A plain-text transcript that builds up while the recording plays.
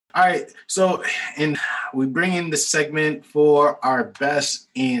All right, so and we bring in the segment for our best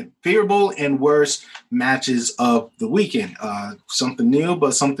and favorable and worst matches of the weekend. Something new,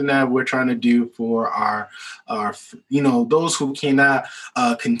 but something that we're trying to do for our those who cannot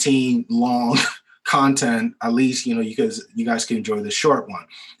contain long content. At least because you guys can enjoy the short one.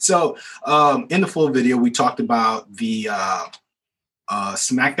 So in the full video, we talked about the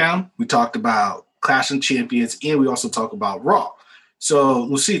SmackDown. We talked about Clash of Champions, and we also talked about Raw. So,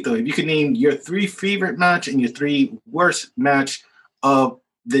 Lucito, if you could name your three favorite match and your three worst match of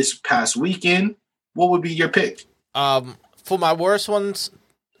this past weekend, what would be your pick? For my worst ones,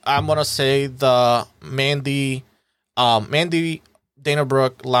 I'm gonna say the Mandy, Dana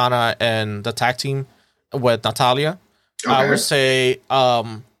Brooke, Lana, and the tag team with Natalia. Okay. I would say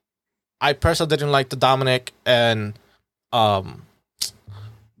I personally didn't like the Dominic and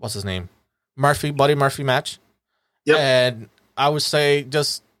what's his name? Buddy Murphy match. Yep. And I would say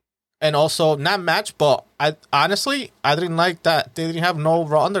and also not match, but I didn't like that they didn't have no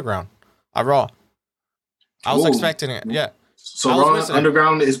Raw Underground at Raw. I was expecting it, yeah. So Raw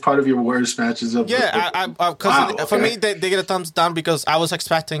Underground is part of your worst matches of because for me they get a thumbs down because I was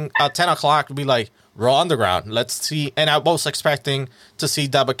expecting at 10 o'clock to be like Raw Underground. Let's see, and I was expecting to see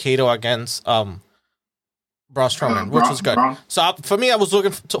Dabba-Kato against Braun Strowman, which was good. So for me, I was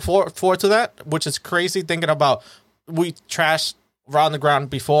looking forward to that, which is crazy thinking about we trashed Raw Underground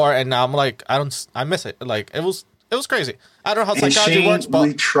before, and now I'm like, I miss it. Like it was crazy. I don't know how psychology works, but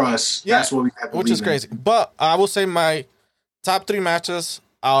we trust. Yeah, that's what we have to which is crazy. But I will say my top three matches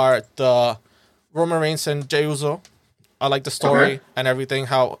are the Roman Reigns and Jey Uso. I like the story and everything,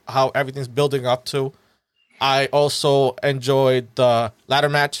 how everything's building up to. I also enjoyed the ladder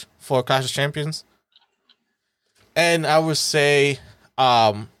match for Clash of Champions. And I would say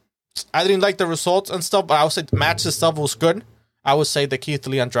I didn't like the results and stuff, but I would say the match and stuff was good. I would say the Keith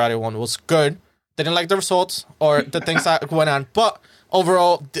Lee Andrade one was good. Didn't like the results or the things that went on. But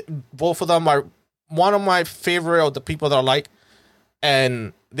overall, both of them are one of my favorite of the people that I like.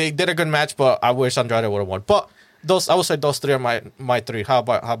 And they did a good match, but I wish Andrade would have won. But I would say those three are my three. How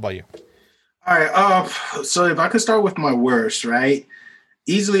about you? All right. So if I could start with my worst, right?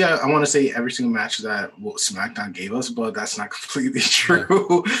 Easily, I want to say every single match that SmackDown gave us, but that's not completely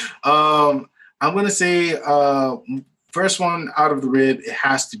true. I'm going to say first one out of the rib, it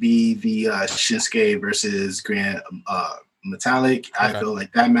has to be the Shinsuke versus Grand Metalik. Okay. I feel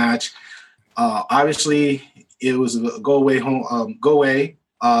like that match, obviously, it was a go away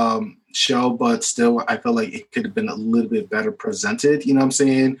show, but still, I feel like it could have been a little bit better presented. You know what I'm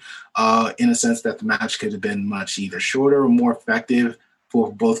saying? In a sense that the match could have been much either shorter or more effective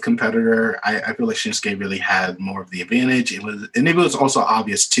for both competitor. I feel like Shinsuke really had more of the advantage. It was also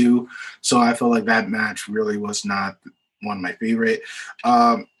obvious too. So I feel like that match really was not one of my favorite.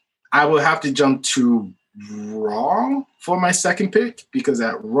 I will have to jump to Raw for my second pick because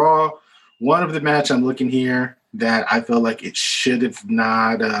at Raw, one of the match I'm looking here that I feel like it should have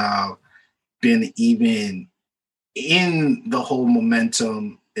not been even in the whole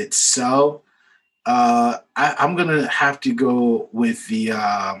momentum itself. I'm gonna have to go with the.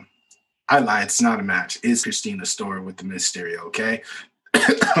 I lied. It's not a match. It's Christina's story with the Mysterio. Okay,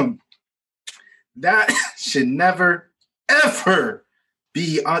 that should never ever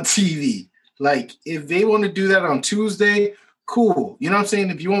be on TV. Like if they want to do that on Tuesday, cool. You know what I'm saying?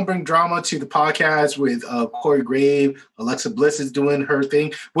 If you want to bring drama to the podcast with Corey Grave, Alexa Bliss is doing her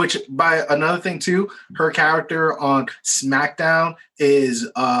thing, which by another thing too, her character on SmackDown is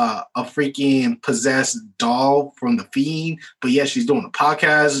a freaking possessed doll from The Fiend. But yeah, she's doing a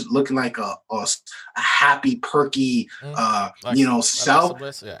podcast looking like a happy, perky, self.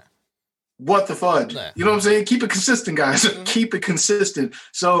 Bliss, yeah. What the fudge? Nah. You know what I'm saying? Keep it consistent, guys. Mm-hmm. Keep it consistent.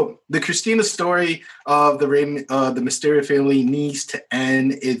 So the Christina story of the Mysterio family needs to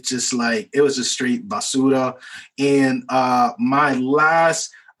end. It's just like it was just straight basura. And my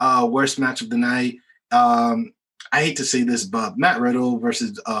last worst match of the night. I hate to say this, but Matt Riddle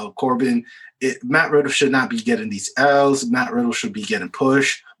versus Corbin. Matt Riddle should not be getting these L's. Matt Riddle should be getting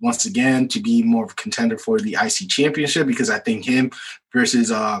pushed once again to be more of a contender for the IC championship because I think him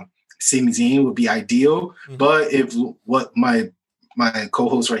versus Sami Zayn would be ideal. Mm-hmm. But if what my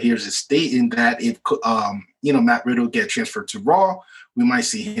co-host right here is stating that if Matt Riddle get transferred to Raw, we might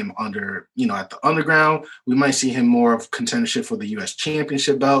see him at the Underground. We might see him more of contendership for the U.S.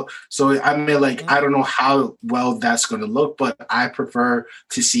 Championship belt. So I mean, I don't know how well that's going to look, but I prefer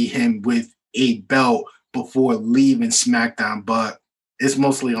to see him with a belt before leaving SmackDown. But it's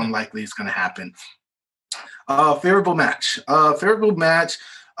mostly unlikely it's going to happen. Favorable match.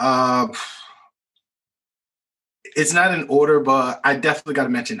 it's not in order, but I definitely got to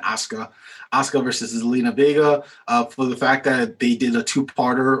mention Asuka versus Zelina Vega for the fact that they did a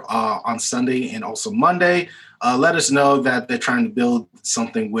two-parter on Sunday and also Monday. Let us know that they're trying to build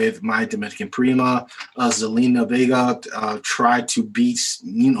something with my Dominican Prima. Zelina Vega tried to beat,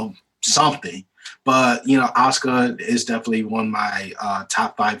 something. But, Asuka is definitely one of my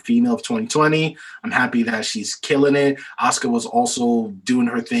top 5 female of 2020. I'm happy that she's killing it. Asuka was also doing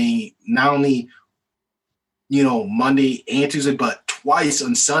her thing, not only, Monday and Tuesday, but twice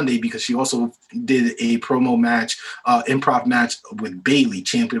on Sunday, because she also did a promo match, improv match with Bayley,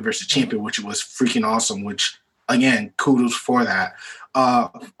 champion versus champion, which was freaking awesome, which, again, kudos for that.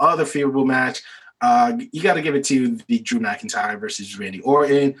 Other favorable match, you got to give it to the Drew McIntyre versus Randy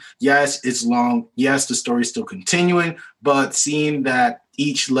Orton. Yes, it's long. Yes, the story's still continuing, but seeing that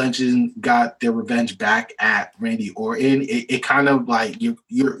each legend got their revenge back at Randy Orton, it kind of like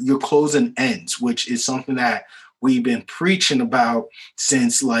your closing ends, which is something that we've been preaching about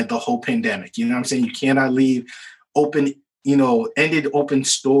since like the whole pandemic. You know what I'm saying? You cannot leave open, ended open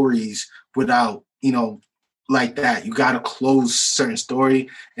stories without, like that. You got to close certain story,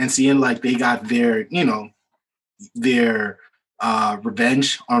 and seeing like they got their, their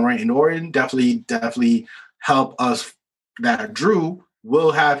revenge on Randy Orton definitely help us that Drew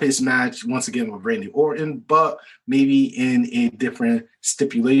will have his match once again with Randy Orton, but maybe in a different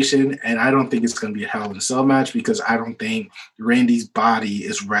stipulation. And I don't think it's going to be a Hell in a Cell match, because I don't think Randy's body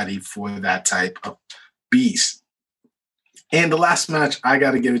is ready for that type of beast. And the last match I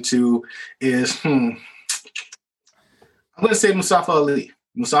got to give it to is, I'm going to say Mustafa Ali.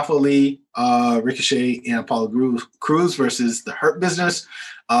 Mustafa Ali, Ricochet, and Apollo Crews versus the Hurt Business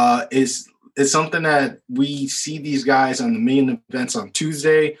is something that we see these guys on the main events on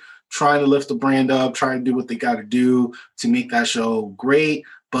Tuesday, trying to lift the brand up, trying to do what they got to do to make that show great.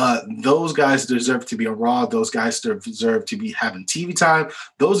 But those guys deserve to be on Raw. Those guys deserve to be having TV time.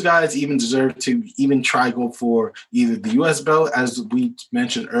 Those guys even deserve to even try go for either the U.S. belt, as we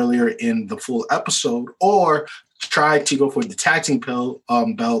mentioned earlier in the full episode, or try to go for the tag team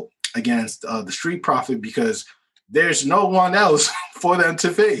belt against the Street Profit, because there's no one else for them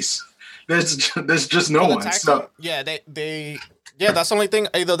to face. There's just no one. So yeah, that's the only thing.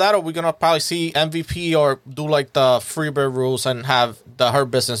 Either that, or we're gonna probably see MVP or do like the Freebird rules and have the Hurt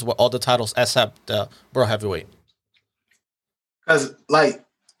Business with all the titles except the World Heavyweight. Because like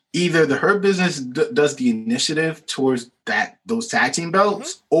either the Hurt Business does the initiative towards those tag team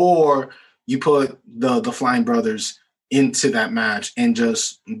belts, or you put the Flying Brothers into that match and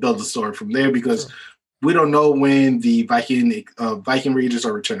just build the story from there, because we don't know when the Viking Raiders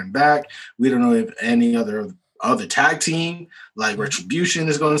are returning back. We don't know if any other tag team like Retribution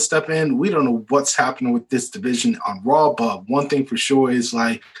is going to step in. We don't know what's happening with this division on Raw, but one thing for sure is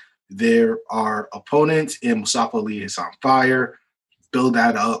like there are opponents, and Mustafa Ali is on fire. Build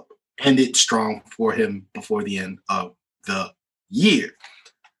that up, end it strong for him before the end of the year.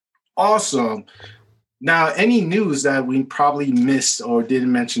 Awesome. Now, any news that we probably missed or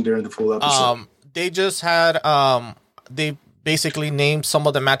didn't mention during the full episode? They just had they basically named some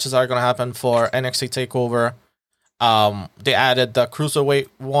of the matches that are going to happen for NXT TakeOver. They added the Cruiserweight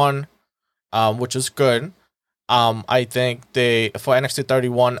one, which is good. I think for NXT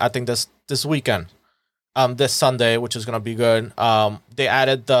 31, I think this weekend, this Sunday, which is going to be good. They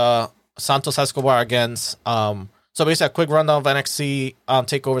added the Santos Escobar against. So basically, a quick rundown of NXT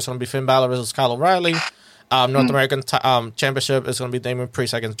TakeOver is going to be Finn Balor versus Kyle O'Reilly. North American Championship is going to be Damian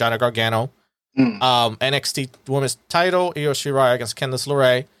Priest against Johnny Gargano. NXT Women's Title, Io Shirai against Candice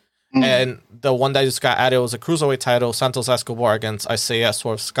LeRae. And the one that just got added was a Cruiserweight title, Santos Escobar against Isaiah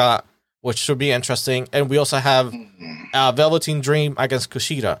Swerve Scott, which should be interesting. And we also have Velveteen Dream against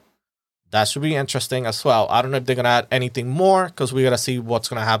Kushida. That should be interesting as well. I don't know if they're going to add anything more, because we got to see what's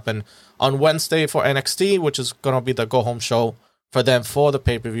going to happen on Wednesday for NXT, which is going to be the go-home show for them for the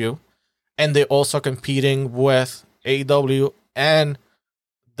pay-per-view. And they're also competing with AEW and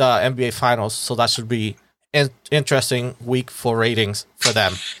the NBA Finals, so that should be an interesting week for ratings for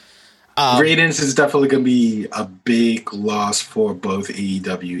them. Ratings is definitely going to be a big loss for both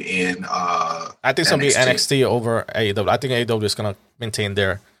AEW and I think it's going to be NXT over AEW. I think AEW is going to maintain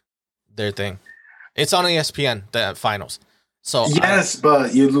their thing. It's on ESPN, the finals. So yes,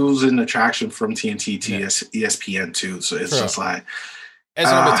 but you're losing attraction from TNT to ESPN too. So it's just like it's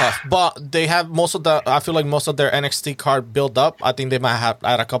gonna be tough. But they have I feel like most of their NXT card built up. I think they might have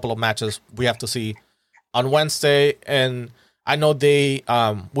add a couple of matches we have to see on Wednesday. And I know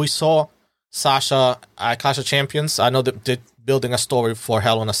we saw Sasha at Clash of Champions. I know that they're building a story for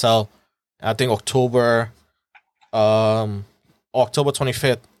Hell in a Cell. I think October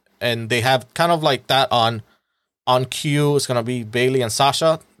 25th. And they have kind of like that on On Q, it's gonna be Bailey and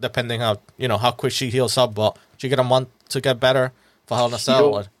Sasha, depending how quick she heals up. But she get a month to get better for Hell in a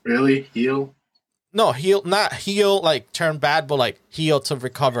Cell. Really? Heal? No, heal, not heal like turn bad, but like heal to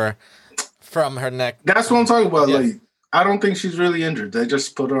recover from her neck. That's what I'm talking about. Yeah. Like, I don't think she's really injured. They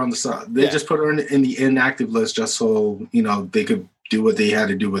just put her on the side. They just put her in the inactive list just so they could do what they had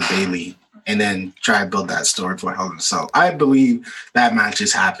to do with Bailey and then try to build that story for Hell in a Cell. I believe that match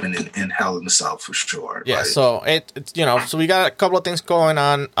is happening in Hell in a Cell for sure. Yeah, so it's so we got a couple of things going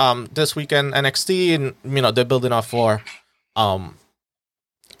on this weekend NXT, and they're building up for Hell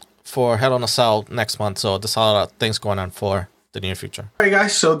in a Cell next month. So there's a lot of things going on for the near future. All right,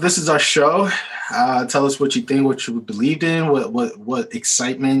 guys. So this is our show. Tell us what you think, what you believed in, what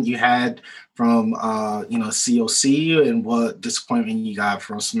excitement you had from COC, and what disappointment you got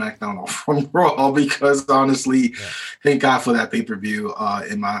from SmackDown or from Raw. Because honestly, thank God for that pay-per-view.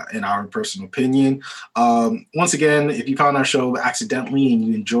 In our personal opinion. Once again, if you found our show accidentally and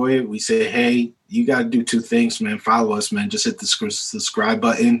you enjoy it, we say, hey, you got to do two things, man. Follow us, man. Just hit the subscribe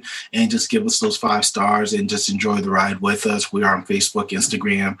button and just give us those 5 stars and just enjoy the ride with us. We are on Facebook,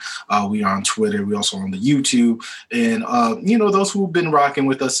 Instagram. We are on Twitter. We also on the YouTube. And, those who've been rocking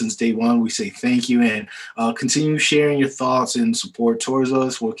with us since day one, we say thank you, and continue sharing your thoughts and support towards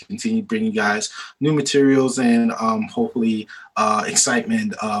us. We'll continue bringing you guys new materials and hopefully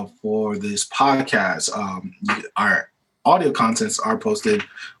excitement for this podcast. Our audio contents are posted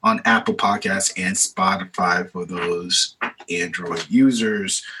on Apple Podcasts and Spotify for those Android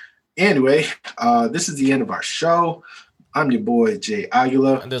users. Anyway, this is the end of our show. I'm your boy, Jay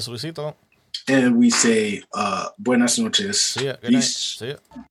Aguila. And this is Luisito. And we say, buenas noches. See ya. Good night. See ya.